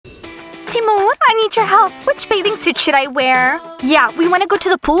Timur, I need your help. Which bathing suit should I wear? Yeah, we want to go to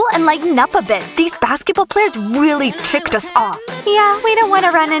the pool and lighten up a bit. These basketball players really ticked us off. Yeah, we don't want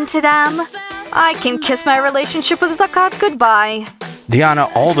to run into them. I can kiss my relationship with Zakat goodbye. Diana,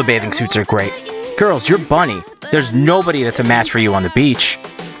 all the bathing suits are great. Girls, you're Bunny. There's nobody that's a match for you on the beach.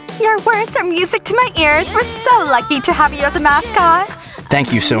 Your words are music to my ears. We're so lucky to have you as a mascot.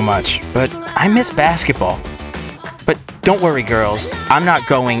 Thank you so much, but I miss basketball. But don't worry, girls. I'm not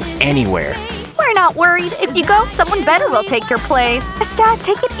going anywhere. We're not worried. If you go, someone better will take your place. Dad,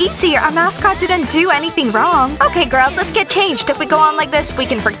 take it easy. Our mascot didn't do anything wrong. Okay, girls, let's get changed. If we go on like this, we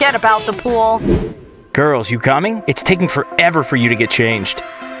can forget about the pool. Girls, you coming? It's taking forever for you to get changed.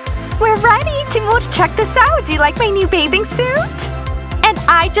 We're ready. Timur, check this out. Do you like my new bathing suit? And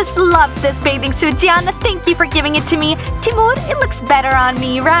I just love this bathing suit. Diana, thank you for giving it to me. Timur, it looks better on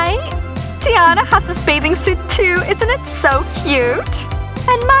me, right? Diana has this bathing suit too. Isn't it so cute?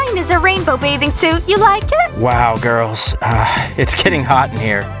 And mine is a rainbow bathing suit. You like it? Wow, girls. It's getting hot in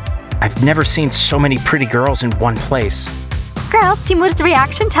here. I've never seen so many pretty girls in one place. Girls, Timur's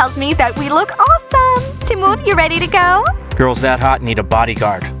reaction tells me that we look awesome. Timur, you ready to go? Girls that hot need a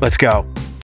bodyguard. Let's go.